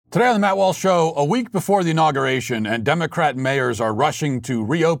Today on the Matt Walsh Show, a week before the inauguration and Democrat mayors are rushing to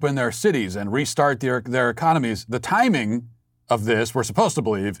reopen their cities and restart their economies, the timing of this, we're supposed to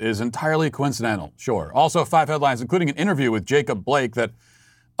believe, is entirely coincidental, sure. Also, 5 headlines, including an interview with Jacob Blake that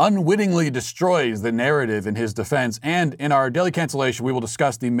unwittingly destroys the narrative in his defense. And in our Daily Cancellation, we will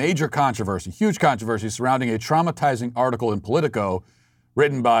discuss the major controversy, huge controversy surrounding a traumatizing article in Politico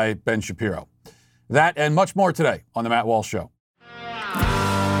written by Ben Shapiro. That and much more today on the Matt Walsh Show.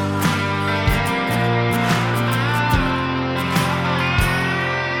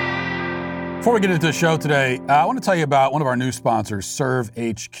 Before we get into the show today, I want to tell you about one of our new sponsors, Serve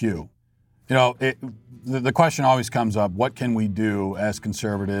HQ. You know, the question always comes up, what can we do as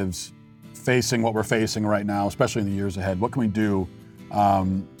conservatives facing what we're facing right now, especially in the years ahead? What can we do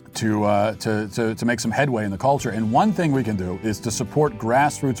to make some headway in the culture? And one thing we can do is to support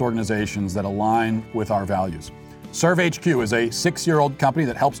grassroots organizations that align with our values. Serve HQ is a 6-year-old company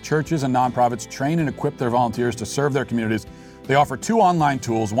that helps churches and nonprofits train and equip their volunteers to serve their communities. They offer 2 online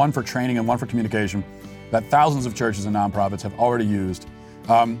tools, one for training and one for communication, that thousands of churches and nonprofits have already used.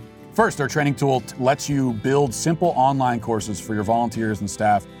 First, their training tool lets you build simple online courses for your volunteers and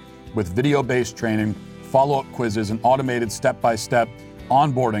staff with video-based training, follow-up quizzes, and automated step-by-step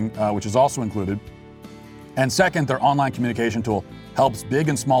onboarding, which is also included. And second, their online communication tool helps big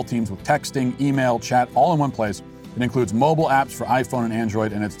and small teams with texting, email, chat, all in one place. It includes mobile apps for iPhone and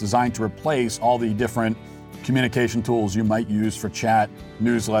Android, and it's designed to replace all the different communication tools you might use for chat,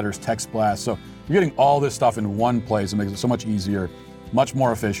 newsletters, text blasts. So you're getting all this stuff in one place. It makes it so much easier, much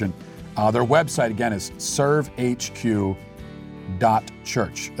more efficient. Their website, again, is servehq.church.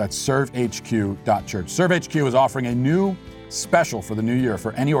 That's servehq.church. ServeHQ is offering a new special for the new year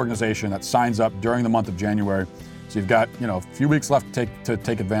for any organization that signs up during the month of January. So you've got, a few weeks left to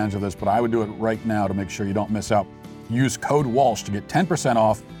take advantage of this, but I would do it right now to make sure you don't miss out. Use code Walsh to get 10%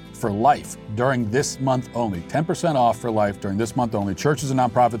 off for life during this month only. 10% off for life during this month only. Churches and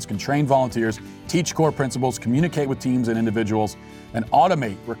nonprofits can train volunteers, teach core principles, communicate with teams and individuals, and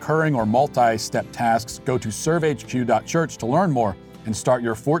automate recurring or multi-step tasks. Go to servehq.church to learn more and start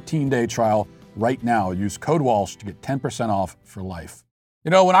your 14-day trial right now. Use code Walsh to get 10% off for life.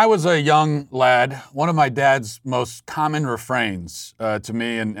 When I was a young lad, one of my dad's most common refrains to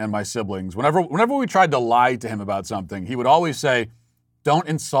me and my siblings, whenever we tried to lie to him about something, he would always say, "Don't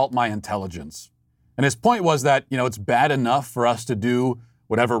insult my intelligence." And his point was that, it's bad enough for us to do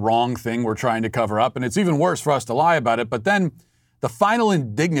whatever wrong thing we're trying to cover up, and it's even worse for us to lie about it. But then the final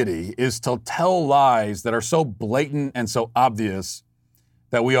indignity is to tell lies that are so blatant and so obvious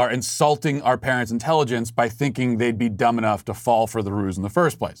that we are insulting our parents' intelligence by thinking they'd be dumb enough to fall for the ruse in the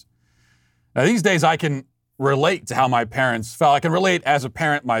first place. Now, these days I can relate to how my parents felt. I can relate as a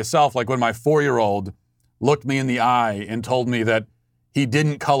parent myself, like when my 4-year-old looked me in the eye and told me that he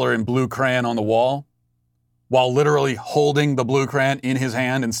didn't color in blue crayon on the wall while literally holding the blue crayon in his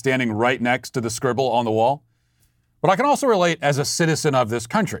hand and standing right next to the scribble on the wall. But I can also relate as a citizen of this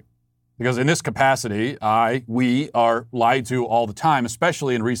country, because in this capacity, we are lied to all the time,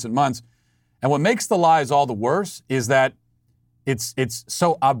 especially in recent months. And what makes the lies all the worse is that it's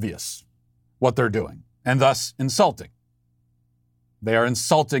so obvious what they're doing, and thus insulting. They are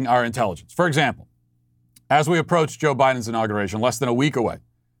insulting our intelligence. For example, as we approach Joe Biden's inauguration, less than a week away,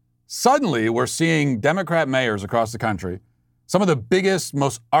 suddenly we're seeing Democrat mayors across the country, some of the biggest,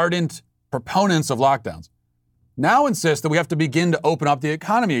 most ardent proponents of lockdowns, now insist that we have to begin to open up the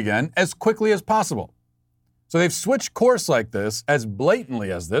economy again as quickly as possible. So they've switched course like this, as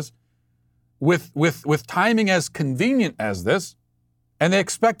blatantly as this, with timing as convenient as this, and they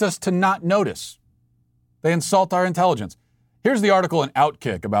expect us to not notice. They insult our intelligence. Here's the article in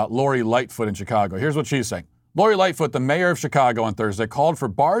Outkick about Lori Lightfoot in Chicago. Here's what she's saying. Lori Lightfoot, the mayor of Chicago, on Thursday called for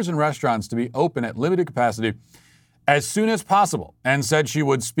bars and restaurants to be open at limited capacity as soon as possible and said she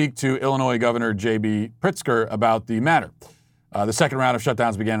would speak to Illinois Governor J.B. Pritzker about the matter. The second round of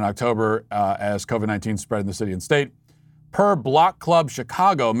shutdowns began in October as COVID-19 spread in the city and state. Per Block Club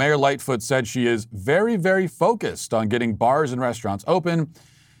Chicago, Mayor Lightfoot said she is very, very focused on getting bars and restaurants open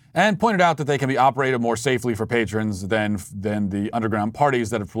and pointed out that they can be operated more safely for patrons than the underground parties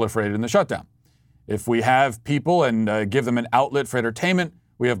that have proliferated in the shutdown. If we have people and give them an outlet for entertainment,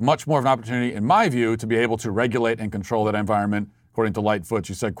 we have much more of an opportunity, in my view, to be able to regulate and control that environment, according to Lightfoot.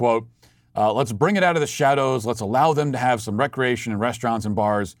 She said, quote, let's bring it out of the shadows. Let's allow them to have some recreation in restaurants and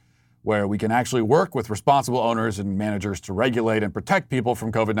bars where we can actually work with responsible owners and managers to regulate and protect people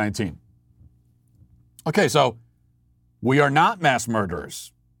from COVID-19. Okay, so we are not mass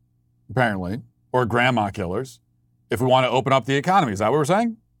murderers, apparently, or grandma killers, if we want to open up the economy. Is that what we're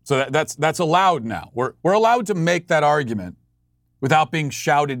saying? So that's allowed now. We're allowed to make that argument without being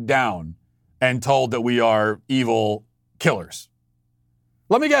shouted down and told that we are evil killers.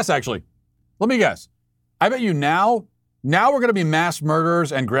 Let me guess, actually. Let me guess. I bet you now we're going to be mass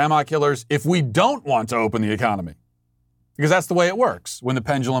murderers and grandma killers if we don't want to open the economy. Because that's the way it works when the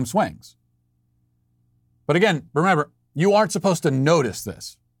pendulum swings. But again, remember, you aren't supposed to notice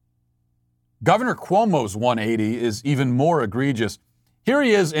this. Governor Cuomo's 180 is even more egregious. Here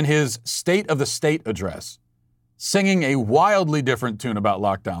he is in his State of the State address, singing a wildly different tune about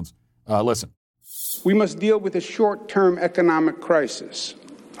lockdowns. Listen. We must deal with a short-term economic crisis,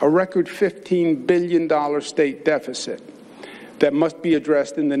 a record $15 billion state deficit that must be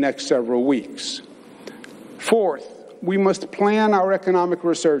addressed in the next several weeks. Fourth, we must plan our economic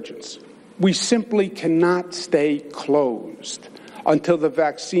resurgence. We simply cannot stay closed until the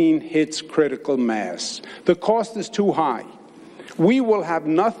vaccine hits critical mass. The cost is too high. We will have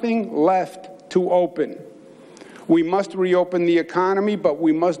nothing left to open. We must reopen the economy, but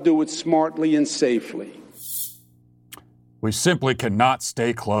we must do it smartly and safely. We simply cannot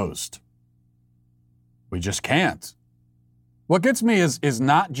stay closed. We just can't. What gets me is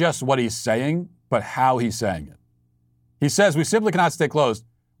not just what he's saying, but how he's saying it. He says we simply cannot stay closed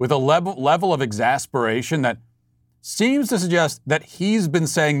with a level of exasperation that seems to suggest that he's been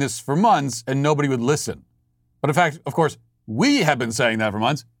saying this for months and nobody would listen. But in fact, of course, we have been saying that for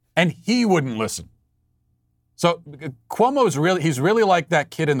months and he wouldn't listen. So Cuomo he's really like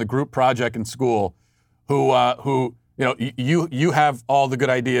that kid in the group project in school who you have all the good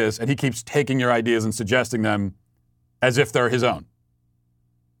ideas and he keeps taking your ideas and suggesting them as if they're his own.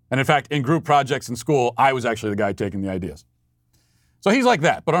 And in fact, in group projects in school, I was actually the guy taking the ideas. So he's like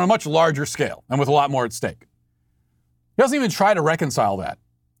that, but on a much larger scale and with a lot more at stake. He doesn't even try to reconcile that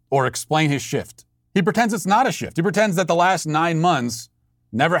or explain his shift. He pretends it's not a shift. He pretends that the last 9 months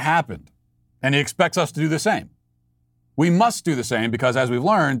never happened, and he expects us to do the same. We must do the same because, as we've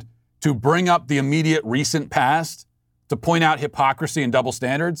learned, to bring up the immediate recent past, to point out hypocrisy and double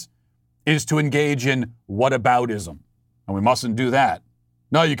standards, is to engage in whataboutism. And we mustn't do that.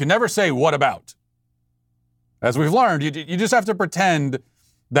 No, you can never say what about. As we've learned, you just have to pretend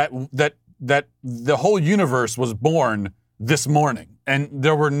that the whole universe was born this morning and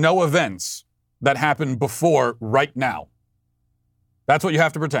there were no events that happened before right now. That's what you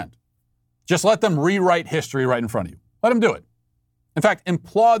have to pretend. Just let them rewrite history right in front of you. Let them do it. In fact,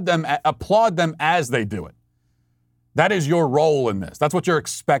 applaud them as they do it. That is your role in this. That's what you're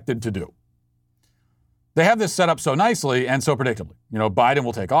expected to do. They have this set up so nicely and so predictably. Biden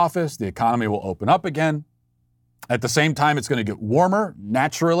will take office. The economy will open up again. At the same time, it's going to get warmer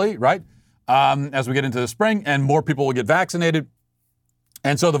naturally, right? As we get into the spring, and more people will get vaccinated.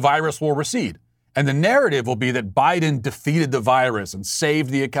 And so the virus will recede. And the narrative will be that Biden defeated the virus and saved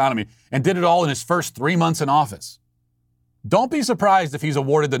the economy and did it all in his first 3 months in office. Don't be surprised if he's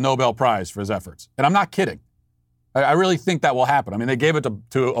awarded the Nobel Prize for his efforts. And I'm not kidding. I really think that will happen. I mean, they gave it to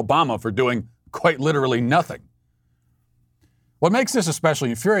Obama for doing quite literally nothing. What makes this especially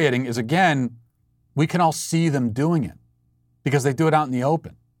infuriating is, again, we can all see them doing it because they do it out in the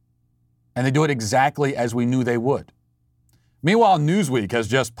open. And they do it exactly as we knew they would. Meanwhile, Newsweek has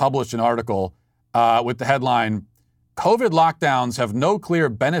just published an article with the headline, COVID lockdowns have no clear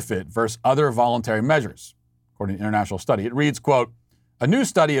benefit versus other voluntary measures, according to an international study. It reads, quote, a new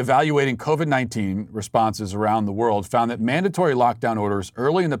study evaluating COVID-19 responses around the world found that mandatory lockdown orders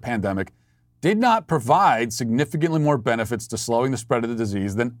early in the pandemic did not provide significantly more benefits to slowing the spread of the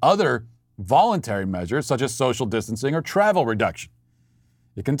disease than other voluntary measures such as social distancing or travel reduction.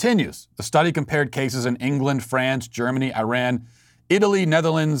 It continues. The study compared cases in England, France, Germany, Iran, Italy,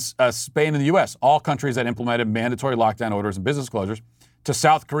 Netherlands, Spain, and the U.S., all countries that implemented mandatory lockdown orders and business closures, to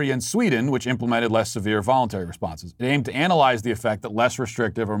South Korea and Sweden, which implemented less severe voluntary responses. It aimed to analyze the effect that less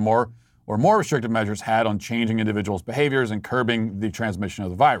restrictive or more restrictive measures had on changing individuals' behaviors and curbing the transmission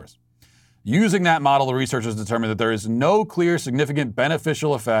of the virus. Using that model, the researchers determined that there is no clear, significant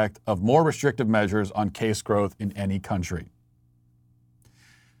beneficial effect of more restrictive measures on case growth in any country.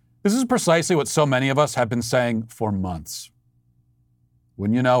 This is precisely what so many of us have been saying for months.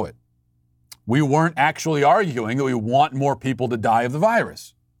 Wouldn't you know it? We weren't actually arguing that we want more people to die of the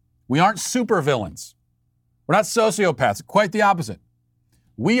virus. We aren't supervillains. We're not sociopaths. Quite the opposite.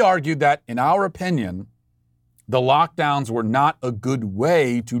 We argued that, in our opinion, the lockdowns were not a good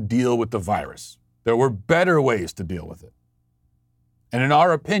way to deal with the virus. There were better ways to deal with it. And in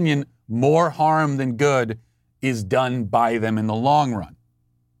our opinion, more harm than good is done by them in the long run.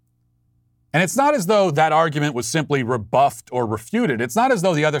 And it's not as though that argument was simply rebuffed or refuted. It's not as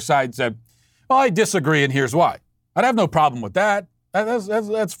though the other side said, well, I disagree and here's why. I'd have no problem with that.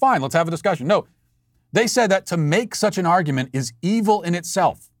 That's fine. Let's have a discussion. No, They said that to make such an argument is evil in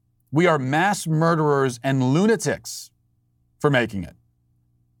itself. We are mass murderers and lunatics for making it.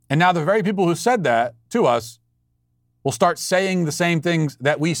 And now the very people who said that to us will start saying the same things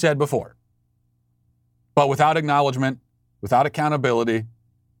that we said before, but without acknowledgement, without accountability,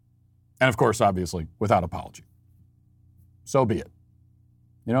 and of course, obviously, without apology. So be it.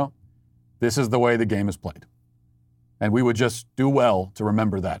 You know, this is the way the game is played. And we would just do well to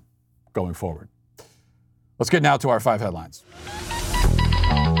remember that going forward. Let's get now to our 5 headlines.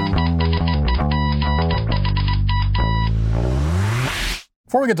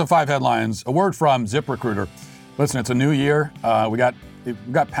 Before we get to 5 headlines, a word from ZipRecruiter. Listen, it's a new year. We got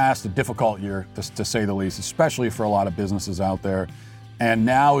past a difficult year, to say the least, especially for a lot of businesses out there. And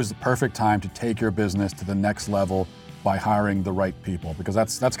now is the perfect time to take your business to the next level by hiring the right people, because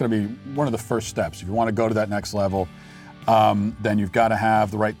that's going to be one of the first steps. If you want to go to that next level, then you've got to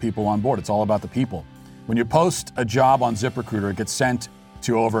have the right people on board. It's all about the people. When you post a job on ZipRecruiter, it gets sent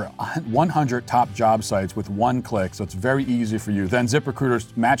to over 100 top job sites with one click, so it's very easy for you. Then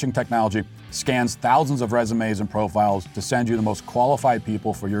ZipRecruiter's matching technology scans thousands of resumes and profiles to send you the most qualified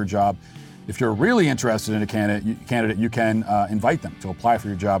people for your job. If you're really interested in a candidate, you can invite them to apply for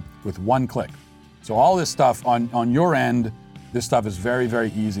your job with one click. So all this stuff on your end, this stuff is very,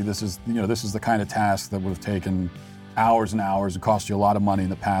 very easy. This is the kind of task that would have taken hours and hours and cost you a lot of money in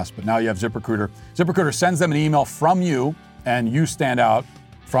the past. But now you have ZipRecruiter. ZipRecruiter sends them an email from you, and you stand out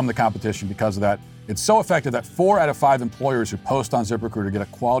from the competition because of that. It's so effective that 4 out of 5 employers who post on ZipRecruiter get a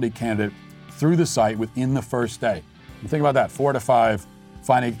quality candidate through the site within the first day. You think about that, 4 out of 5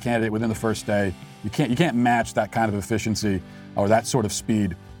 finding a candidate within the first day. You can't match that kind of efficiency or that sort of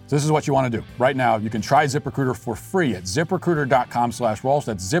speed. So this is what you want to do. Right now, you can try ZipRecruiter for free at ZipRecruiter.com/Walsh.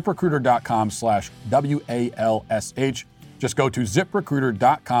 That's ZipRecruiter.com/WALSH. Just go to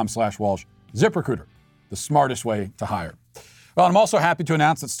ZipRecruiter.com/Walsh. ZipRecruiter, the smartest way to hire. Well, I'm also happy to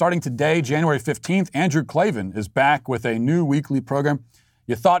announce that starting today, January 15th, Andrew Klavan is back with a new weekly program.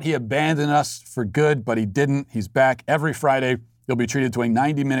 You thought he abandoned us for good, but he didn't. He's back every Friday. You'll be treated to a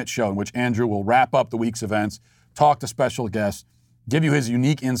 90-minute show in which Andrew will wrap up the week's events, talk to special guests, give you his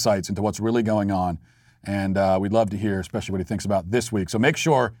unique insights into what's really going on. And we'd love to hear, especially what he thinks about this week. So make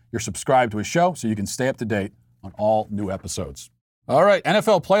sure you're subscribed to his show so you can stay up to date on all new episodes. All right,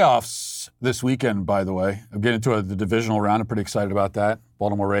 NFL playoffs this weekend, by the way. I'm getting into the divisional round. I'm pretty excited about that.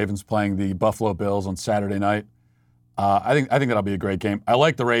 Baltimore Ravens playing the Buffalo Bills on Saturday night. I think that'll be a great game. I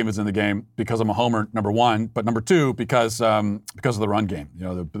like the Ravens in the game because I'm a homer, number one, but number two, because of the run game. You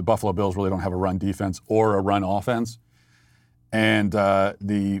know, the Buffalo Bills really don't have a run defense or a run offense. And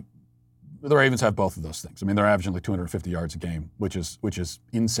the Ravens have both of those things. I mean, they're averaging like 250 yards a game, which is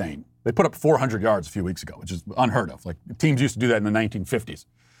insane. They put up 400 yards a few weeks ago, which is unheard of. Like teams used to do that in the 1950s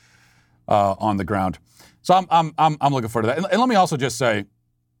on the ground. So I'm looking forward to that. And let me also just say,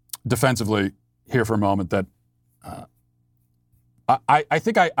 defensively, here for a moment, that I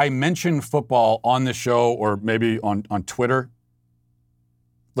think I mentioned football on this show or maybe on Twitter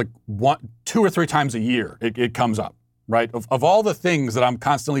like 2 or 3 times a year. It comes up. Right? Of all the things that I'm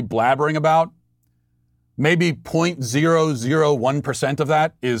constantly blabbering about, maybe 0.001% of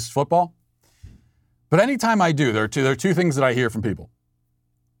that is football. But anytime I do, there are two things that I hear from people.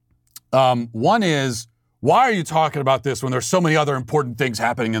 One is, why are you talking about this when there's so many other important things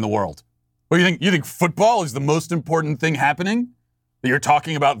happening in the world? Well, you think football is the most important thing happening? That you're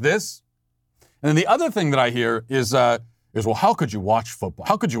talking about this? And then the other thing that I hear is well, how could you watch football?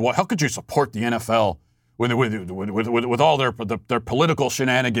 How could you support the NFL with all their political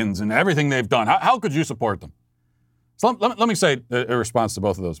shenanigans and everything they've done? How could you support them? So let me say a response to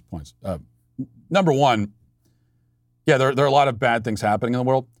both of those points. Number one, yeah, there are a lot of bad things happening in the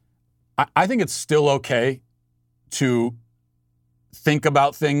world. I think it's still okay to think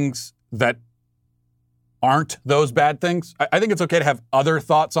about things that aren't those bad things. I think it's okay to have other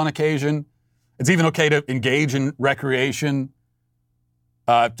thoughts on occasion. It's even okay to engage in recreation,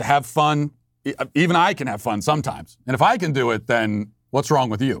 to have fun. Even I can have fun sometimes. And if I can do it, then what's wrong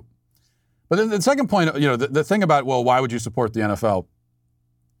with you? But then the second point, the thing about, well, why would you support the NFL?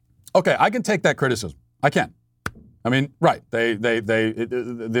 Okay, I can take that criticism. I can. I mean, right,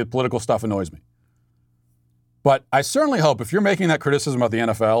 the political stuff annoys me. But I certainly hope if you're making that criticism about the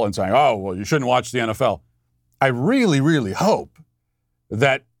NFL and saying, oh, well, you shouldn't watch the NFL, I really, really hope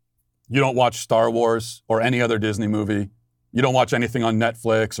that you don't watch Star Wars or any other Disney movie. You don't watch anything on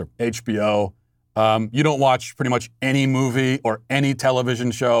Netflix or HBO. You don't watch pretty much any movie or any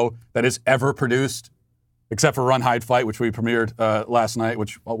television show that is ever produced, except for Run, Hide, Fight, which we premiered last night,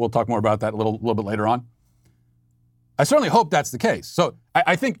 which we'll talk more about that a little bit later on. I certainly hope that's the case. So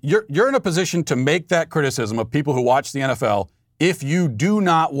I think you're in a position to make that criticism of people who watch the NFL if you do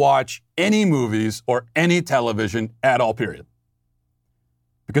not watch any movies or any television at all, period.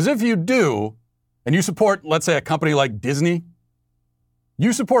 Because if you do, and you support, let's say, a company like Disney,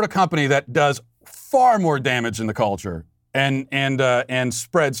 you support a company that does far more damage in the culture and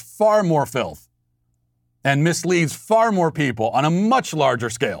spreads far more filth and misleads far more people on a much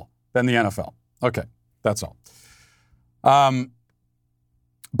larger scale than the NFL. Okay, that's all.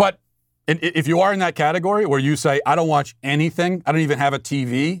 But if you are in that category where you say, I don't watch anything, I don't even have a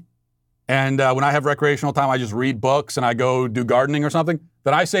TV, and when I have recreational time, I just read books and I go do gardening or something,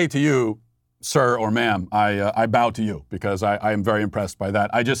 then I say to you, sir or ma'am, I bow to you because I am very impressed by that.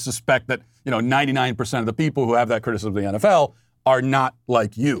 I just suspect that 99% of the people who have that criticism of the NFL are not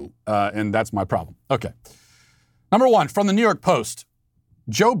like you, and that's my problem. Okay. Number one, from the New York Post,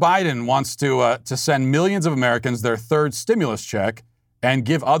 Joe Biden wants to send millions of Americans their third stimulus check and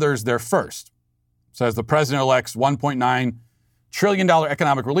give others their first. Says the president-elect's $1.9 trillion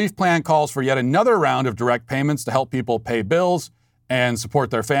economic relief plan calls for yet another round of direct payments to help people pay bills and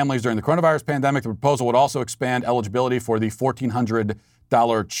support their families during the coronavirus pandemic. The proposal would also expand eligibility for the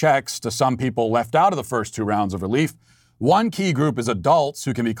 $1,400 checks to some people left out of the first two rounds of relief. One key group is adults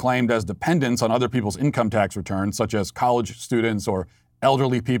who can be claimed as dependents on other people's income tax returns, such as college students or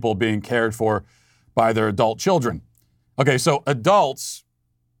elderly people being cared for by their adult children. Okay, so adults,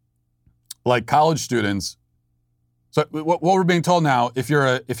 like college students, so what we're being told now, if you're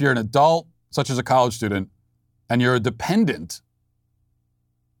an adult, such as a college student, and you're a dependent,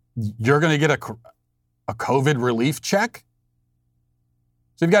 you're going to get a COVID relief check?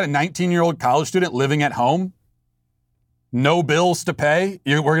 So you've got a 19-year-old college student living at home, no bills to pay,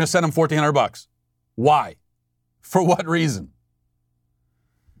 we're going to send them $1,400. Why? For what reason?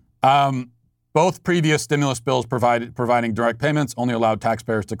 Both previous stimulus bills providing direct payments only allowed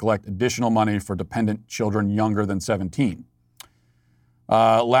taxpayers to collect additional money for dependent children younger than 17.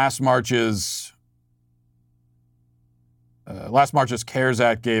 Last March's CARES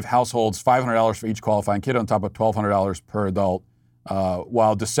Act gave households $500 for each qualifying kid on top of $1,200 per adult,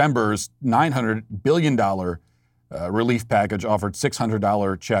 while December's $900 billion relief package offered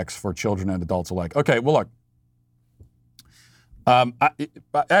 $600 checks for children and adults alike. Okay, well, look.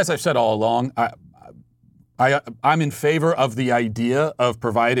 As I've said all along, I'm in favor of the idea of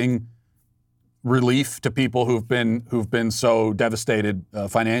providing relief to people who've been so devastated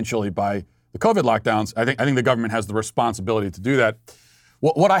financially by the COVID lockdowns. I think the government has the responsibility to do that.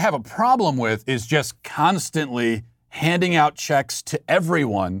 What I have a problem with is just constantly handing out checks to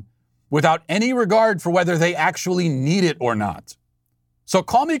everyone without any regard for whether they actually need it or not. So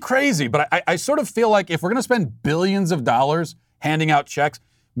call me crazy, but I sort of feel like if we're going to spend billions of dollars handing out checks,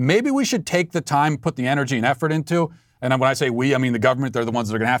 maybe we should take the time, put the energy and effort into, and when I say we, I mean the government, they're the ones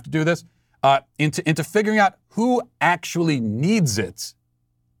that are going to have to do this, into figuring out who actually needs it.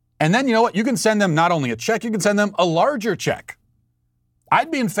 And then, you know what? You can send them not only a check, you can send them a larger check.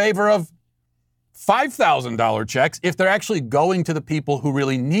 I'd be in favor of $5,000 checks if they're actually going to the people who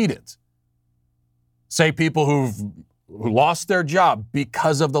really need it. Say people who lost their job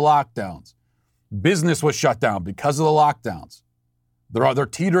because of the lockdowns. Business was shut down because of the lockdowns. They're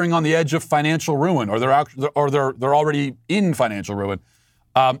teetering on the edge of financial ruin, or they're already in financial ruin.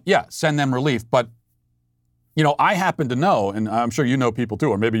 Send them relief. But I happen to know, and I'm sure you know people too,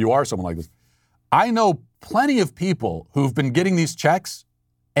 or maybe you are someone like this. I know plenty of people who've been getting these checks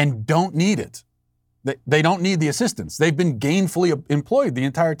and don't need it. They don't need the assistance. They've been gainfully employed the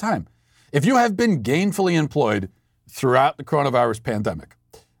entire time. If you have been gainfully employed throughout the coronavirus pandemic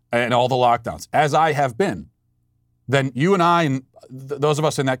and all the lockdowns, as I have been, then you and I and those of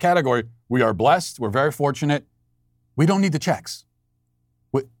us in that category, we are blessed. We're very fortunate. We don't need the checks.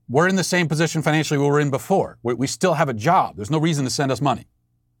 We're in the same position financially we were in before. We still have a job. There's no reason to send us money.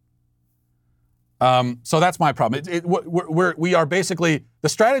 So that's my problem. We are basically, the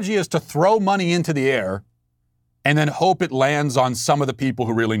strategy is to throw money into the air and then hope it lands on some of the people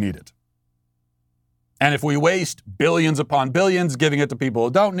who really need it. And if we waste billions upon billions giving it to people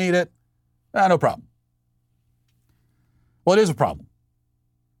who don't need it, no problem. Well, it is a problem,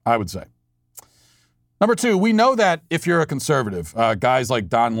 I would say. Number two, we know that if you're a conservative, guys like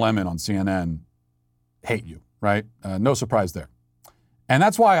Don Lemon on CNN hate you, right? No surprise there. And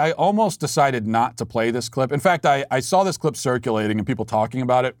that's why I almost decided not to play this clip. In fact, I saw this clip circulating and people talking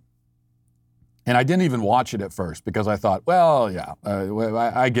about it, and I didn't even watch it at first because I thought, well, yeah,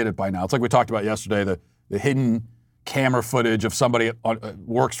 I get it by now. It's like we talked about yesterday, the hidden camera footage of somebody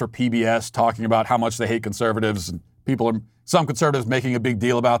works for PBS talking about how much they hate conservatives, and some conservatives making a big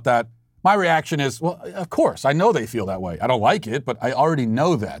deal about that. My reaction is, well, of course, I know they feel that way. I don't like it, but I already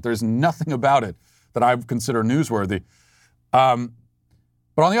know that. There's nothing about it that I consider newsworthy. But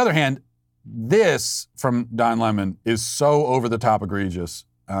on the other hand, this from Don Lemon is so over-the-top egregious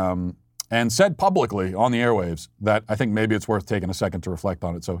and said publicly on the airwaves that I think maybe it's worth taking a second to reflect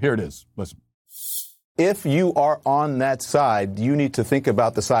on it. So here it is. Listen. If you are on that side, you need to think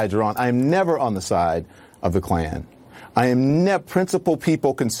about the side you're on. I am never on the side of the Klan. I am principal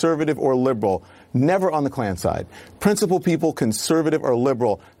people, conservative or liberal, never on the Klan side. Principal people, conservative or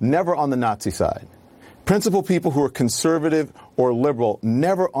liberal, never on the Nazi side. Principal people who are conservative or liberal,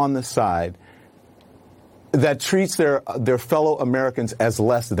 never on the side that treats their fellow Americans as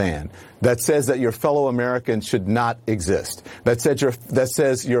less than, that says that your fellow Americans should not exist, that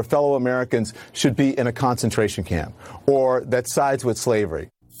says your fellow Americans should be in a concentration camp, or that sides with slavery.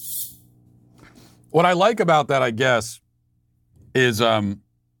 What I like about that, I guess, is the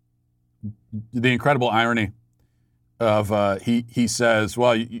incredible irony of he says,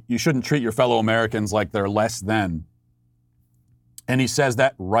 well, you shouldn't treat your fellow Americans like they're less than. And he says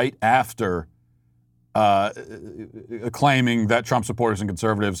that right after claiming that Trump supporters and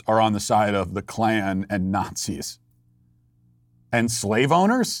conservatives are on the side of the Klan and Nazis. And slave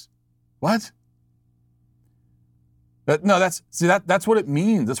owners? What? That's what it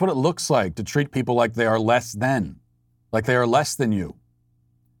means. That's what it looks like to treat people like they are less than. Like they are less than you.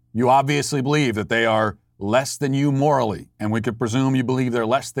 You obviously believe that they are less than you morally, and we could presume you believe they're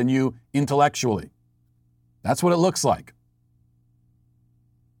less than you intellectually. That's what it looks like.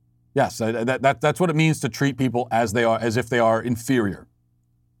 Yes, that's what it means to treat people as if they are inferior.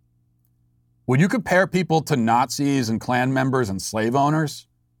 When you compare people to Nazis and Klan members and slave owners,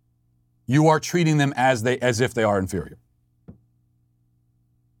 you are treating them as if they are inferior.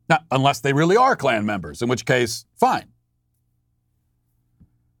 Now, unless they really are Klan members, in which case, fine.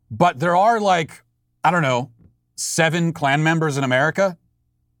 But there are 7 Klan members in America.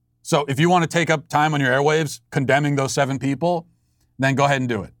 So if you want to take up time on your airwaves condemning those 7 people, then go ahead and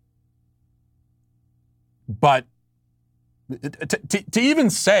do it. But to even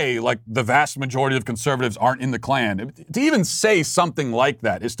say, the vast majority of conservatives aren't in the Klan, to even say something like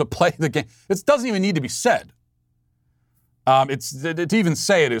that is to play the game. It doesn't even need to be said. To even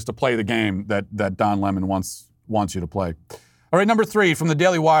say it is to play the game that Don Lemon wants you to play. All right, number 3 from the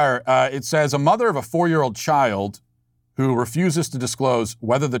Daily Wire. It says, a mother of a 4-year-old child who refuses to disclose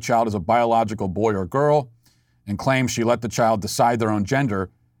whether the child is a biological boy or girl and claims she let the child decide their own gender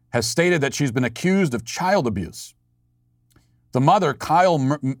has stated that she's been accused of child abuse. The mother, Kyle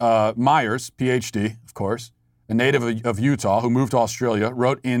Myers, PhD, of course, a native of Utah who moved to Australia,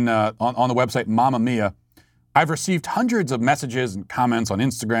 wrote on the website Mamma Mia, I've received hundreds of messages and comments on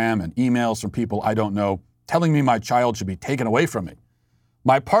Instagram and emails from people I don't know telling me my child should be taken away from me.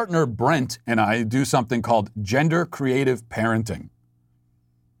 My partner, Brent, and I do something called gender creative parenting.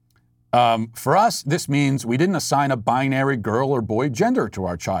 For us, this means we didn't assign a binary girl or boy gender to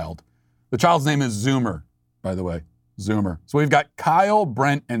our child. The child's name is Zoomer, by the way, Zoomer. So we've got Kyle,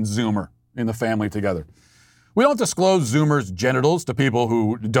 Brent, and Zoomer in the family together. We don't disclose Zoomer's genitals to people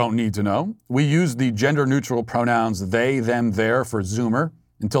who don't need to know. We use the gender-neutral pronouns they, them, their for Zoomer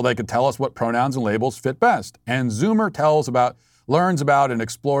until they can tell us what pronouns and labels fit best. And Zoomer learns about and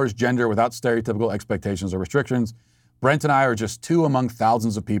explores gender without stereotypical expectations or restrictions. Brent and I are just 2 among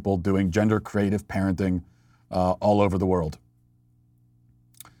thousands of people doing gender creative parenting all over the world.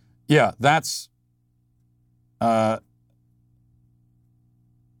 Yeah, that's...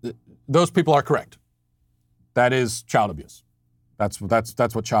 those people are correct. That is child abuse. That's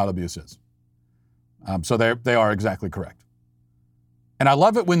what child abuse is. So they are exactly correct. And I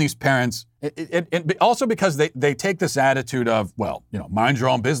love it when these parents, also because they take this attitude of, mind your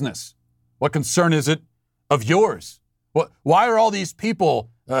own business. What concern is it of yours? Why are all these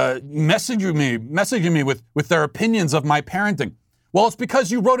people messaging me with their opinions of my parenting? Well, it's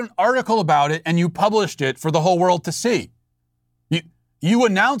because you wrote an article about it and you published it for the whole world to see. You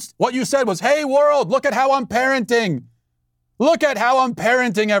announced, what you said was, hey world, look at how I'm parenting. Look at how I'm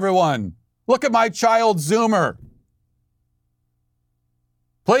parenting, everyone. Look at my child Zoomer.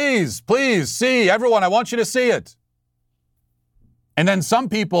 Please see, everyone, I want you to see it. And then some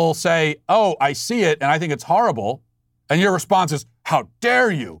people say, oh, I see it and I think it's horrible. And your response is, how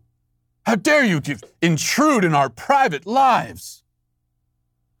dare you? How dare you intrude in our private lives?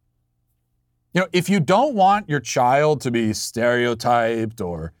 If you don't want your child to be stereotyped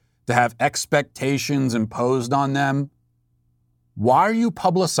or to have expectations imposed on them, why are you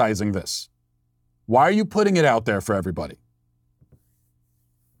publicizing this? Why are you putting it out there for everybody?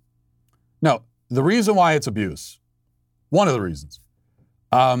 No, the reason why it's abuse, one of the reasons,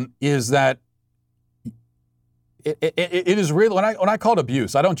 is that it is real. When I call it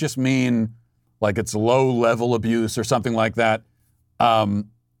abuse, I don't just mean like it's low-level abuse or something like that.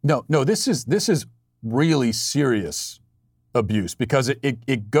 No, this is really serious abuse because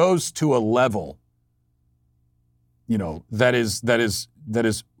it goes to a level, that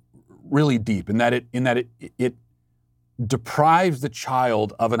is really deep, in that it deprives the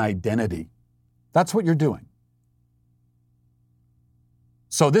child of an identity. That's what you're doing.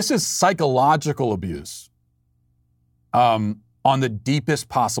 So this is psychological abuse on the deepest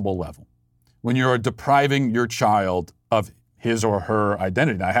possible level. When you're depriving your child of his or her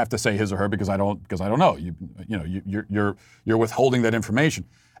identity. Now, I have to say his or her because I don't know. You're withholding that information.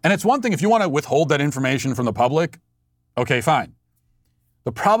 And it's one thing if you want to withhold that information from the public, okay, fine.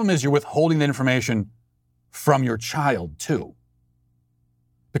 The problem is you're withholding that information from your child too.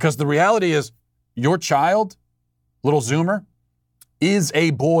 Because the reality is your child, little Zoomer, is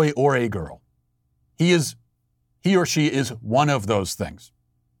a boy or a girl. He or she is one of those things.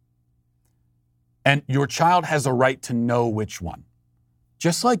 And your child has a right to know which one,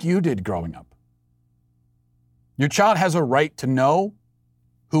 just like you did growing up. Your child has a right to know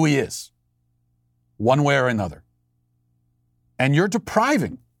who he is, one way or another. And you're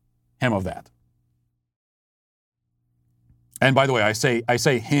depriving him of that. And by the way, I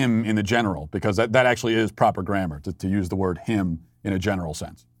say him in the general because that actually is proper grammar to use the word him in a general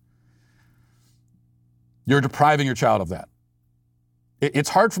sense. You're depriving your child of that. It's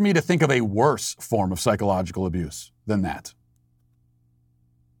hard for me to think of a worse form of psychological abuse than that.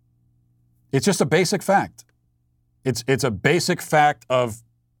 It's just a basic fact. It's a basic fact of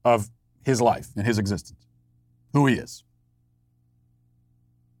his life and his existence, who he is.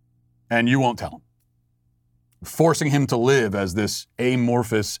 And you won't tell him. Forcing him to live as this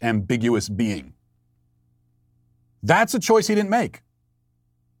amorphous, ambiguous being. That's a choice he didn't make.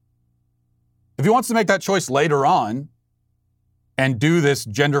 If he wants to make that choice later on and do this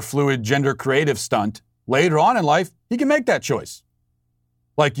gender fluid, gender creative stunt later on in life, he can make that choice,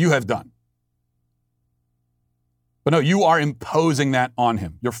 like you have done. But no, you are imposing that on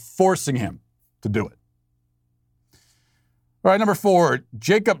him. You're forcing him to do it. All right, number 4,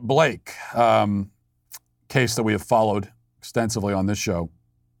 Jacob Blake, case that we have followed extensively on this show.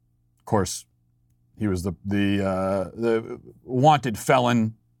 Of course, he was the wanted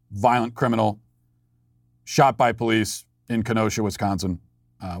felon, violent criminal, shot by police in Kenosha, Wisconsin.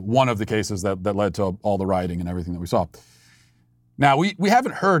 One of the cases that led to all the rioting and everything that we saw. Now, we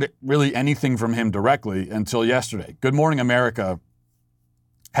haven't heard really anything from him directly until yesterday. Good Morning America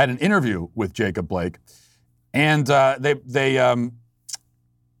had an interview with Jacob Blake, and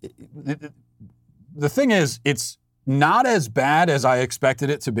the thing is, it's not as bad as I expected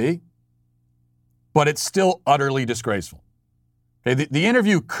it to be, but it's still utterly disgraceful. Okay, the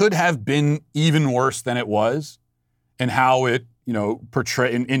interview could have been even worse than it was in how it,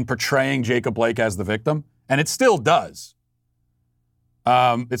 in portraying Jacob Blake as the victim, and it still does.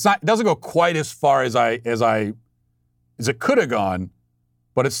 It doesn't go quite as far as it could have gone,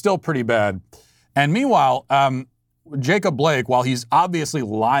 but it's still pretty bad. And meanwhile, Jacob Blake, while he's obviously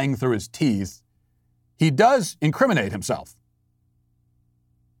lying through his teeth, he does incriminate himself.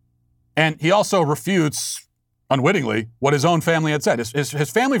 And he also refutes, unwittingly, what his own family had said.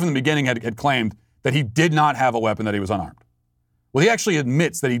 His family from the beginning had claimed that he did not have a weapon, that he was unarmed. Well, he actually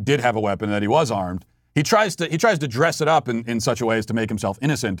admits that he did have a weapon, that he was armed. He tries to dress it up in such a way as to make himself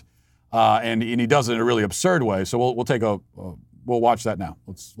innocent, and he does it in a really absurd way. So we'll watch that now.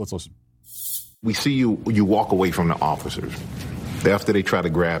 Let's listen. We see you walk away from the officers after they try to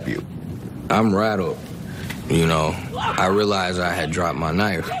grab you. I'm rattled. I realized I had dropped my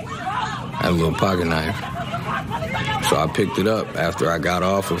knife. I had a little pocket knife. So I picked it up after I got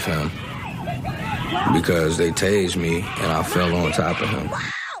off of him because they tased me and I fell on top of him.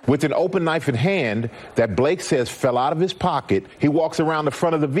 With an open knife in hand that Blake says fell out of his pocket, he walks around the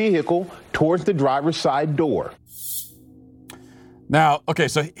front of the vehicle towards the driver's side door. Now, okay,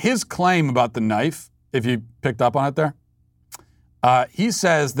 so his claim about the knife, if you picked up on it there, he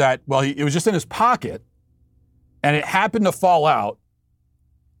says that, it was just in his pocket and it happened to fall out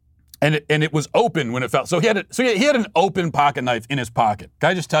and it was open when it fell. So he had an open pocket knife in his pocket.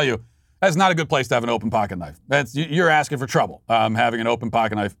 Can I just tell you, that's not a good place to have an open pocket knife. You're asking for trouble, having an open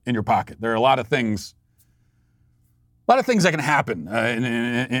pocket knife in your pocket. There are a lot of things that can happen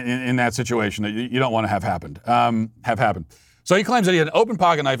in that situation that you don't want to have happen. So he claims that he had an open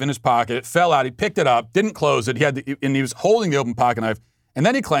pocket knife in his pocket. It fell out. He picked it up, didn't close it. And he was holding the open pocket knife. And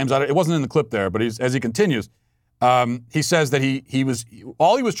then he claims, it wasn't in the clip there, but as he continues, he says that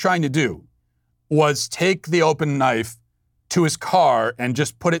all he was trying to do was take the open knife to his car and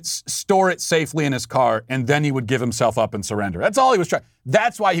just store it safely in his car, and then he would give himself up and surrender. That's all he was trying.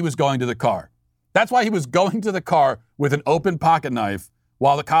 That's why he was going to the car. That's why he was going to the car with an open pocket knife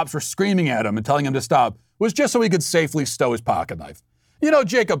while the cops were screaming at him and telling him to stop, was just so he could safely stow his pocket knife. You know,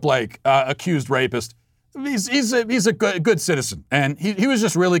 Jacob Blake, accused rapist, he's a good citizen. And he was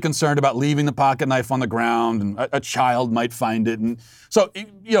just really concerned about leaving the pocket knife on the ground, and a child might find it. And so,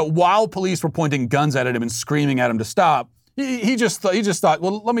 you know, while police were pointing guns at him and screaming at him to stop, he just thought,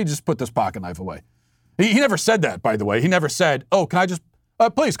 well, let me just put this pocket knife away. He never said that, by the way. He never said, oh,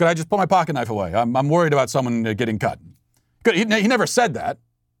 please, could I just put my pocket knife away? I'm worried about someone getting cut. He never said that.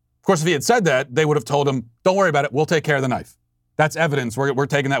 Of course, if he had said that, they would have told him, don't worry about it, we'll take care of the knife. That's evidence, we're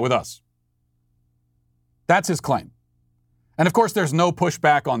taking that with us. That's his claim. And of course, there's no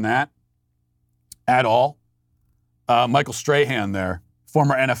pushback on that at all. Michael Strahan there,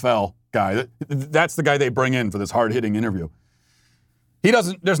 former NFL guy, that's the guy they bring in for this hard-hitting interview.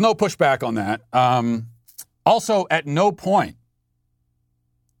 There's no pushback on that. Also, at no point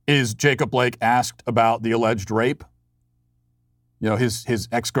is Jacob Blake asked about the alleged rape. You know, his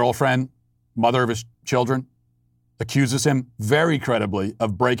ex-girlfriend, mother of his children, accuses him very credibly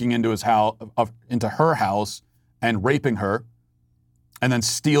of breaking into his house, into her house, and raping her, and then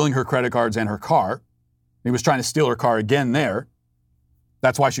stealing her credit cards and her car. He was trying to steal her car again there.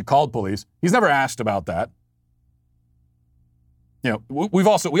 That's why she called police. He's never asked about that. You know, we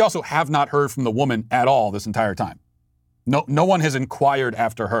also have not heard from the woman at all this entire time. No one has inquired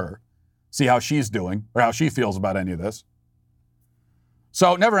after her, see how she's doing or how she feels about any of this.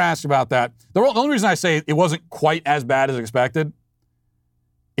 So never asked about that. The only reason I say it wasn't quite as bad as expected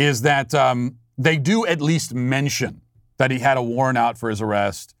is that they do at least mention that he had a warrant out for his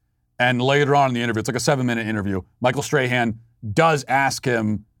arrest. And later on in the interview, it's like a 7-minute interview, Michael Strahan does ask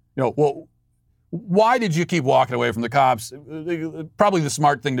him, you know, well, why did you keep walking away from the cops? Probably the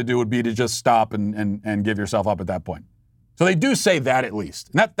smart thing to do would be to just stop and give yourself up at that point. So they do say that at least.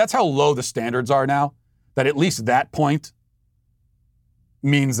 And that's how low the standards are now, that at least that point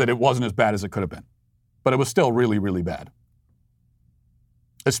means that it wasn't as bad as it could have been. But it was still really, really bad.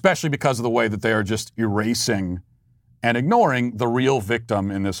 Especially because of the way that they are just erasing and ignoring the real victim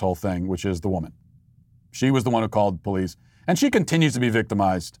in this whole thing, which is the woman. She was the one who called police. And she continues to be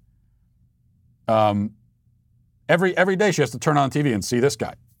victimized. Every day she has to turn on TV and see this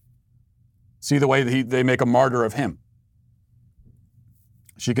guy. See the way that they make a martyr of him.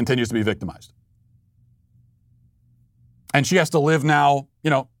 She continues to be victimized. And she has to live now, you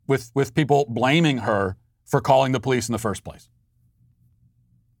know, with people blaming her for calling the police in the first place.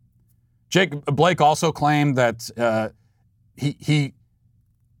 Blake also claimed that he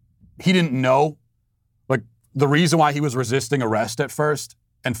didn't know, like, the reason why he was resisting arrest at first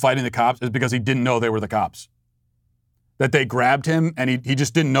and fighting the cops is because he didn't know they were the cops. That they grabbed him and he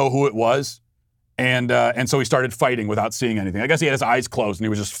just didn't know who it was. And so he started fighting without seeing anything. I guess he had his eyes closed and he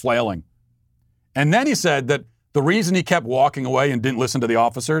was just flailing. And then he said that the reason he kept walking away and didn't listen to the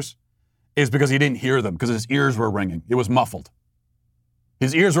officers is because he didn't hear them, because his ears were ringing. It was muffled.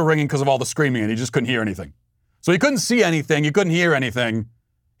 His ears were ringing because of all the screaming and he just couldn't hear anything. So he couldn't see anything. He couldn't hear anything.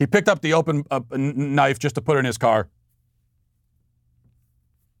 He picked up the open knife just to put it in his car.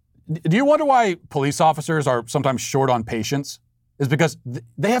 Do you wonder why police officers are sometimes short on patience? Is because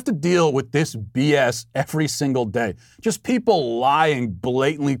they have to deal with this BS every single day. Just people lying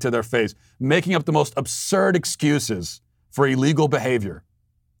blatantly to their face, making up the most absurd excuses for illegal behavior.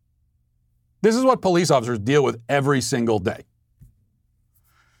 This is what police officers deal with every single day.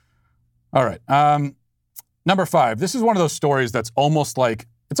 All right. Number 5. This is one of those stories that's almost like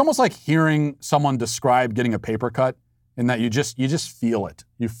hearing someone describe getting a paper cut, in that you just feel it.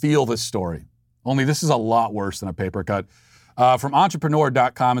 You feel this story. Only this is a lot worse than a paper cut. From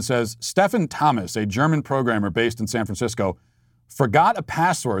entrepreneur.com, it says, Stefan Thomas, a German programmer based in San Francisco, forgot a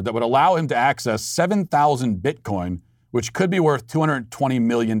password that would allow him to access 7,000 Bitcoin, which could be worth $220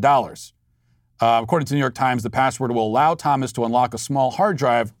 million. According to the New York Times, the password will allow Thomas to unlock a small hard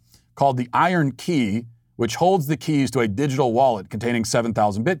drive called the Iron Key, which holds the keys to a digital wallet containing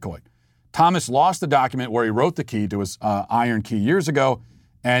 7,000 Bitcoin. Thomas lost the document where he wrote the key to his Iron Key years ago,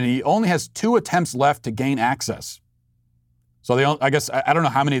 and he only has 2 attempts left to gain access. So I don't know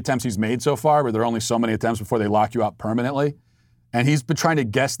how many attempts he's made so far, but there are only so many attempts before they lock you out permanently. And he's been trying to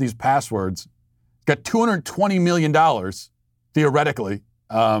guess these passwords. He's got $220 million, theoretically.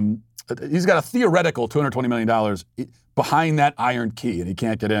 He's got a theoretical $220 million behind that Iron Key, and he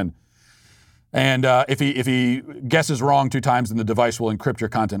can't get in. And if he guesses wrong 2 times, then the device will encrypt your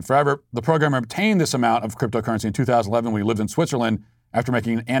content forever. The programmer obtained this amount of cryptocurrency in 2011 when he lived in Switzerland after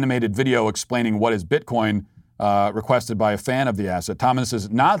making an animated video explaining what is Bitcoin. requested by a fan of the asset. Thomas is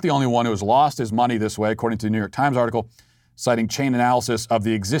not the only one who has lost his money this way, according to the New York Times article, citing chain analysis of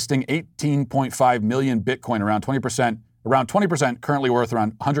the existing 18.5 million Bitcoin, around 20%, currently worth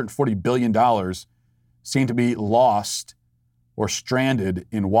around $140 billion, seem to be lost or stranded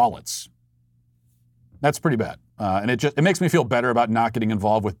in wallets. That's pretty bad. And it makes me feel better about not getting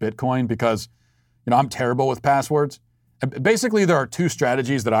involved with Bitcoin because, I'm terrible with passwords. Basically, there are two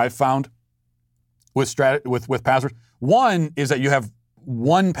strategies that I've found with passwords. One is that you have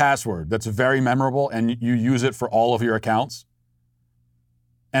one password that's very memorable and you use it for all of your accounts.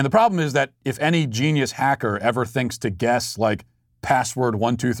 And the problem is that if any genius hacker ever thinks to guess like password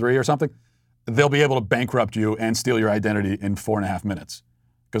 123 or something, they'll be able to bankrupt you and steal your identity in 4.5 minutes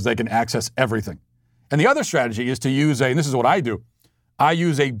because they can access everything. And the other strategy is to use and this is what I do, I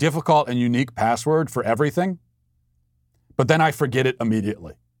use a difficult and unique password for everything, but then I forget it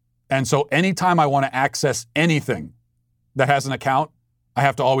immediately. And so anytime I want to access anything that has an account, I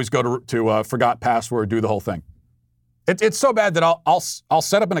have to always go to forgot password, do the whole thing. It's so bad that I'll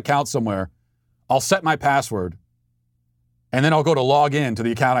set up an account somewhere, I'll set my password, and then I'll go to log in to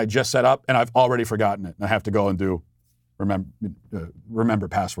the account I just set up, and I've already forgotten it. And I have to go and do remember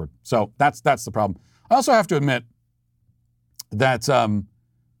password. So that's the problem. I also have to admit that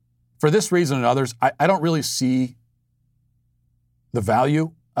for this reason and others, I don't really see the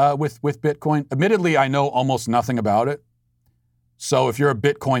value with Bitcoin. Admittedly, I know almost nothing about it. So if you're a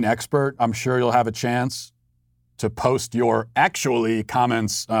Bitcoin expert, I'm sure you'll have a chance to post your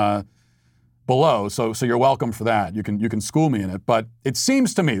comments below. So you're welcome for that. You can school me in it. But it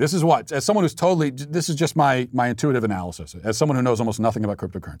seems to me, this is someone who's this is just my intuitive analysis, as someone who knows almost nothing about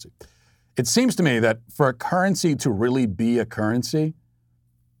cryptocurrency. It seems to me that for a currency to really be a currency,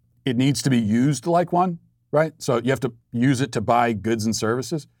 it needs to be used like one, right? So you have to use it to buy goods and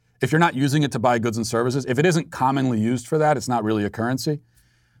services. If you're not using it to buy goods and services, if it isn't commonly used for that, it's not really a currency.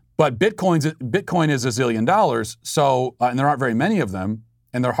 But Bitcoin is $1 zillion, so and there aren't very many of them,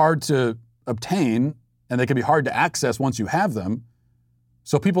 and they're hard to obtain, and they can be hard to access once you have them.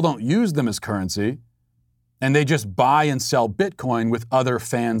 So people don't use them as currency, and they just buy and sell Bitcoin with other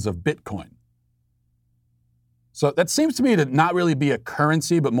fans of Bitcoin. So that seems to me to not really be a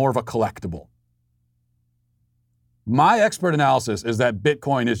currency, but more of a collectible. My expert analysis is that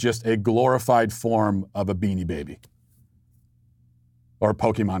Bitcoin is just a glorified form of a Beanie Baby or a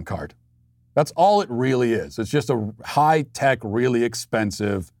Pokemon card. That's all it really is. It's just a high-tech, really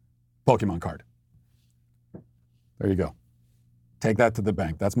expensive Pokemon card. There you go. Take that to the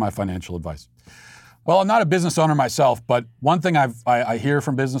bank. That's my financial advice. Well, I'm not a business owner myself, but one thing I hear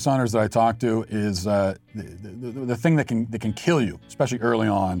from business owners that I talk to is the thing that can kill you, especially early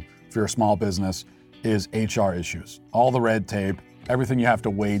on if you're a small business, is HR issues. All the red tape, everything you have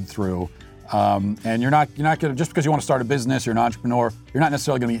to wade through. And you're not going to, just because you want to start a business, you're an entrepreneur, you're not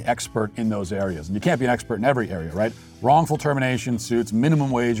necessarily going to be expert in those areas. And you can't be an expert in every area, right? Wrongful termination suits,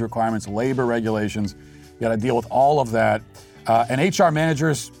 minimum wage requirements, labor regulations. You got to deal with all of that. And HR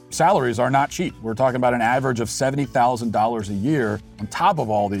managers' salaries are not cheap. We're talking about an average of $70,000 a year on top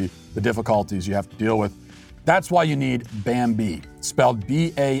of all the difficulties you have to deal with. That's why you need Bambee, spelled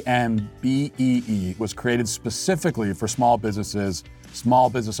Bambee. It was created specifically for small businesses,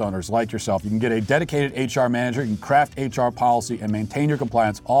 small business owners like yourself. You can get a dedicated HR manager, you can craft HR policy and maintain your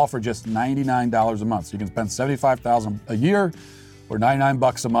compliance, all for just $99 a month. So you can spend $75,000 a year or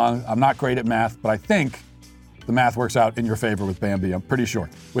 $99 a month. I'm not great at math, but I think the math works out in your favor with Bambee, I'm pretty sure.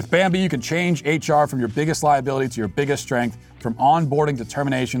 With Bambee, you can change HR from your biggest liability to your biggest strength. From onboarding to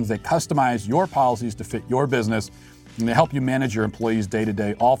terminations, they customize your policies to fit your business, and they help you manage your employees day to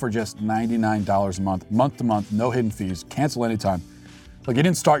day, all for just $99 a month to month, no hidden fees, cancel anytime. Look, you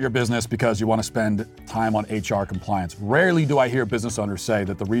didn't start your business because you want to spend time on HR compliance. Rarely do I hear business owners say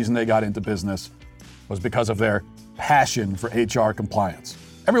that the reason they got into business was because of their passion for HR compliance.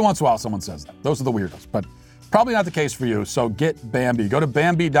 Every once in a while, someone says that. Those are the weirdos, but probably not the case for you, so get Bambee. Go to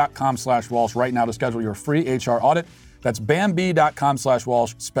Bambee.com/Walsh right now to schedule your free HR audit. That's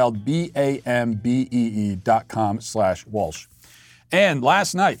Bambee.com/Walsh, spelled BAMBEE.com/Walsh. And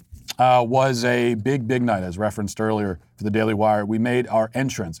last night was a big night, as referenced earlier for the Daily Wire. We made our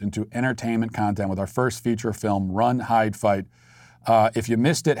entrance into entertainment content with our first feature film, Run, Hide, Fight. If you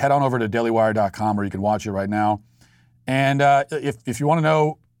missed it, head on over to dailywire.com where you can watch it right now. And if you want to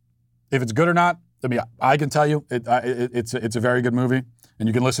know if it's good or not, I can tell you it's a very good movie, and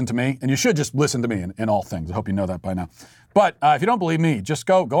you can listen to me, and you should just listen to me in all things. I hope you know that by now. But if you don't believe me, just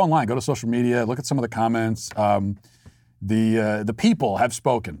go online, go to social media, look at some of the comments. The people have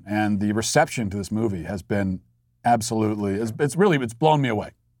spoken, and the reception to this movie has been absolutely, it's blown me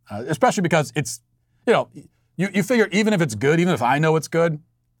away. Especially because it's, you You figure even if it's good, even if I know it's good,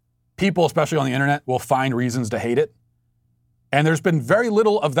 people, especially on the internet, will find reasons to hate it. And there's been very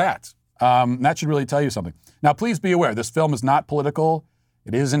little of that. That should really tell you something. Now, please be aware, this film is not political.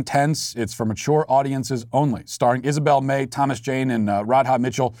 It is intense. It's for mature audiences only. Starring Isabel May, Thomas Jane, and Radha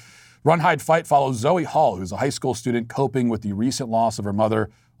Mitchell. Run, Hide, Fight follows Zoe Hall, who's a high school student coping with the recent loss of her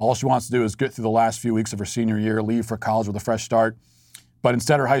mother. All she wants to do is get through the last few weeks of her senior year, leave for college with a fresh start. But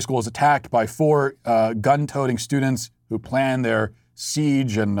instead, her high school is attacked by 4 gun-toting students who plan their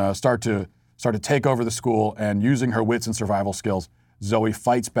siege and start to take over the school. And using her wits and survival skills, Zoe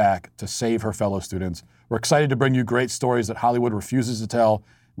fights back to save her fellow students. We're excited to bring you great stories that Hollywood refuses to tell.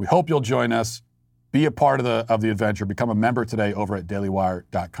 We hope you'll join us. Be a part of the adventure. Become a member today over at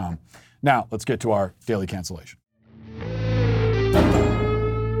dailywire.com. Now, let's get to our daily cancellation.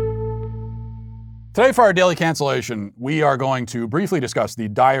 Today for our daily cancellation, we are going to briefly discuss the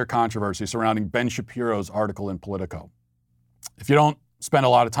dire controversy surrounding Ben Shapiro's article in Politico. If you don't spend a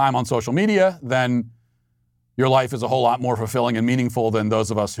lot of time on social media, then your life is a whole lot more fulfilling and meaningful than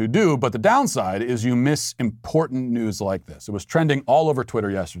those of us who do. But the downside is you miss important news like this. It was trending all over Twitter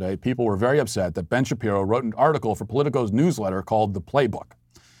yesterday. People were very upset that Ben Shapiro wrote an article for Politico's newsletter called The Playbook.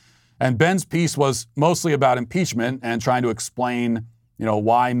 And Ben's piece was mostly about impeachment and trying to explain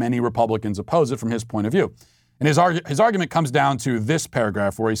why many Republicans oppose it from his point of view. And his argument comes down to this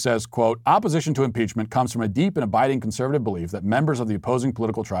paragraph where he says, quote, opposition to impeachment comes from a deep and abiding conservative belief that members of the opposing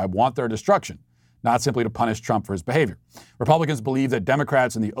political tribe want their destruction, not simply to punish Trump for his behavior. Republicans believe that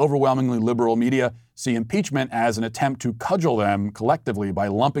Democrats and the overwhelmingly liberal media see impeachment as an attempt to cudgel them collectively by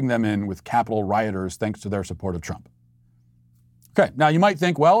lumping them in with Capitol rioters thanks to their support of Trump. Okay, now you might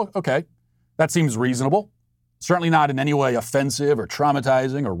think, well, okay, that seems reasonable. Certainly not in any way offensive or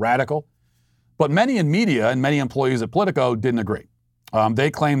traumatizing or radical. But many in media and many employees at Politico didn't agree. They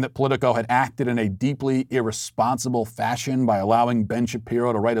claimed that Politico had acted in a deeply irresponsible fashion by allowing Ben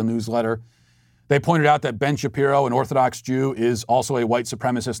Shapiro to write a newsletter. They pointed out that Ben Shapiro, an Orthodox Jew, is also a white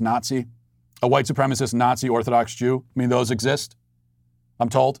supremacist Nazi. A white supremacist Nazi Orthodox Jew. I mean, those exist, I'm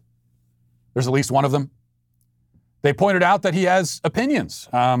told. There's at least one of them. They pointed out that he has opinions,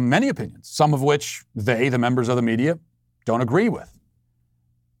 many opinions, some of which they, the members of the media, don't agree with.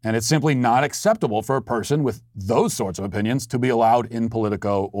 And it's simply not acceptable for a person with those sorts of opinions to be allowed in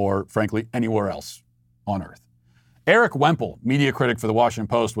Politico or, frankly, anywhere else on earth. Eric Wemple, media critic for The Washington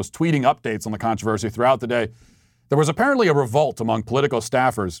Post, was tweeting updates on the controversy throughout the day. There was apparently a revolt among Politico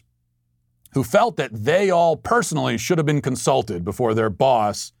staffers who felt that they all personally should have been consulted before their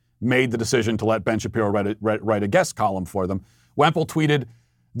boss made the decision to let Ben Shapiro write a guest column for them. Wemple tweeted,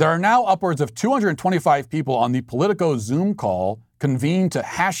 there are now upwards of 225 people on the Politico Zoom call convened to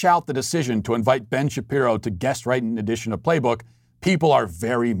hash out the decision to invite Ben Shapiro to guest write an edition of Playbook. People are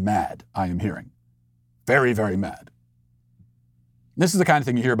very mad, I am hearing. Very, very mad. This is the kind of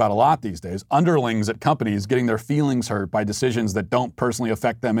thing you hear about a lot these days. Underlings at companies getting their feelings hurt by decisions that don't personally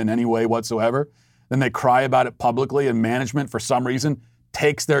affect them in any way whatsoever. Then they cry about it publicly, and management, for some reason,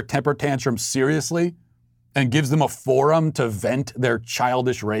 takes their temper tantrum seriously and gives them a forum to vent their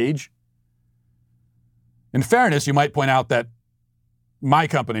childish rage. In fairness, you might point out that my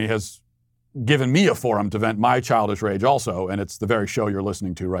company has given me a forum to vent my childish rage also, and it's the very show you're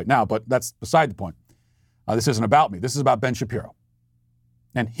listening to right now, but that's beside the point. This isn't about me. This is about Ben Shapiro.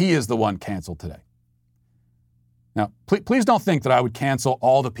 And he is the one canceled today. Now, please don't think that I would cancel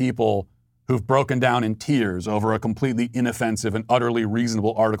all the people who've broken down in tears over a completely inoffensive and utterly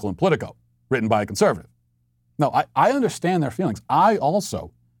reasonable article in Politico, written by a conservative. No, I understand their feelings. I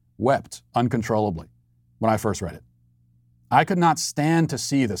also wept uncontrollably when I first read it. I could not stand to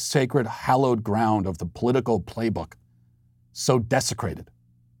see the sacred, hallowed ground of the Politico playbook so desecrated.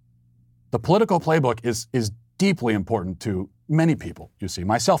 The Politico playbook is deeply important to many people, you see,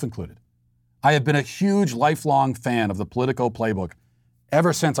 myself included. I have been a huge, lifelong fan of the Politico playbook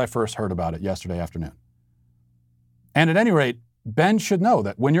ever since I first heard about it yesterday afternoon. And at any rate, Ben should know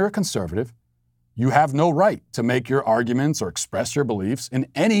that when you're a conservative, you have no right to make your arguments or express your beliefs in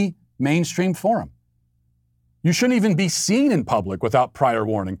any mainstream forum. You shouldn't even be seen in public without prior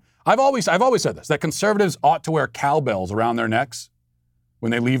warning. I've always said this, that conservatives ought to wear cowbells around their necks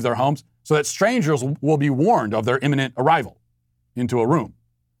when they leave their homes so that strangers will be warned of their imminent arrival into a room.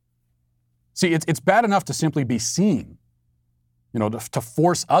 See, it's bad enough to simply be seen, to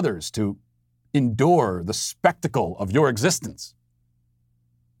force others to endure the spectacle of your existence.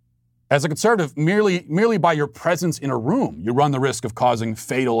 As a conservative, merely by your presence in a room, you run the risk of causing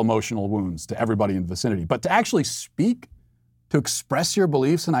fatal emotional wounds to everybody in the vicinity. But to actually speak, to express your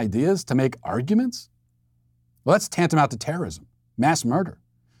beliefs and ideas, to make arguments, well, that's tantamount to terrorism, mass murder.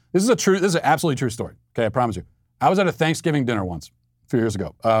 This is an absolutely true story. Okay, I promise you. I was at a Thanksgiving dinner once, a few years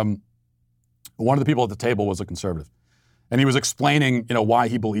ago. One of the people at the table was a conservative. And he was explaining, why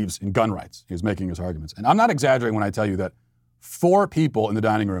he believes in gun rights. He was making his arguments. And I'm not exaggerating when I tell you that 4 people in the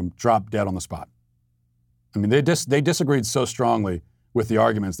dining room dropped dead on the spot. I mean, they disagreed so strongly with the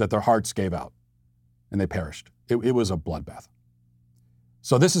arguments that their hearts gave out and they perished. It was a bloodbath.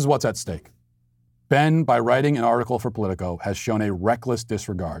 So this is what's at stake. Ben, by writing an article for Politico, has shown a reckless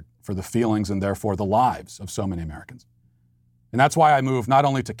disregard for the feelings and therefore the lives of so many Americans. And that's why I move not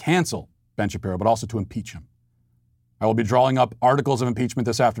only to cancel Ben Shapiro, but also to impeach him. I will be drawing up articles of impeachment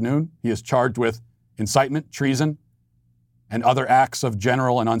this afternoon. He is charged with incitement, treason, and other acts of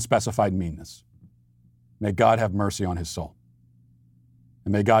general and unspecified meanness. May God have mercy on his soul.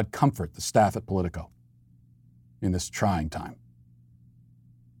 And may God comfort the staff at Politico in this trying time.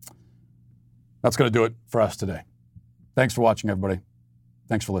 That's going to do it for us today. Thanks for watching, everybody.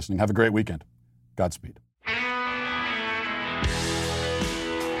 Thanks for listening. Have a great weekend. Godspeed.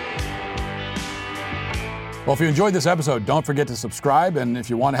 Well, if you enjoyed this episode, don't forget to subscribe. And if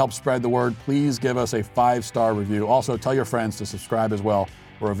you want to help spread the word, please give us a 5-star review. Also, tell your friends to subscribe as well.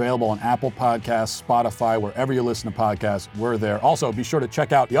 We're available on Apple Podcasts, Spotify, wherever you listen to podcasts, we're there. Also, be sure to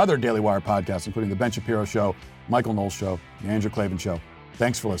check out the other Daily Wire podcasts, including The Ben Shapiro Show, Michael Knowles Show, The Andrew Klavan Show.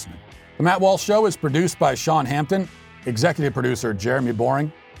 Thanks for listening. The Matt Walsh Show is produced by Sean Hampton, executive producer Jeremy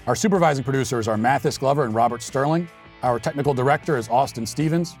Boring. Our supervising producers are Mathis Glover and Robert Sterling. Our technical director is Austin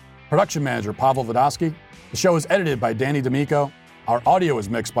Stevens. Production manager Pavel Vodosky. The show is edited by Danny D'Amico. Our audio is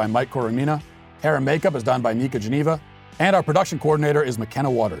mixed by Mike Coromina. Hair and makeup is done by Nika Geneva. And our production coordinator is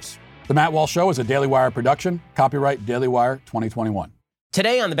McKenna Waters. The Matt Walsh Show is a Daily Wire production. Copyright Daily Wire 2021.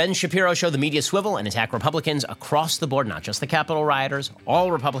 Today on The Ben Shapiro Show, the media swivel and attack Republicans across the board, not just the Capitol rioters,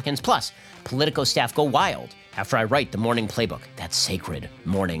 all Republicans. Plus, Politico staff go wild after I write the morning playbook, that sacred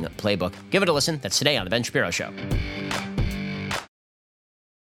morning playbook. Give it a listen. That's today on The Ben Shapiro Show.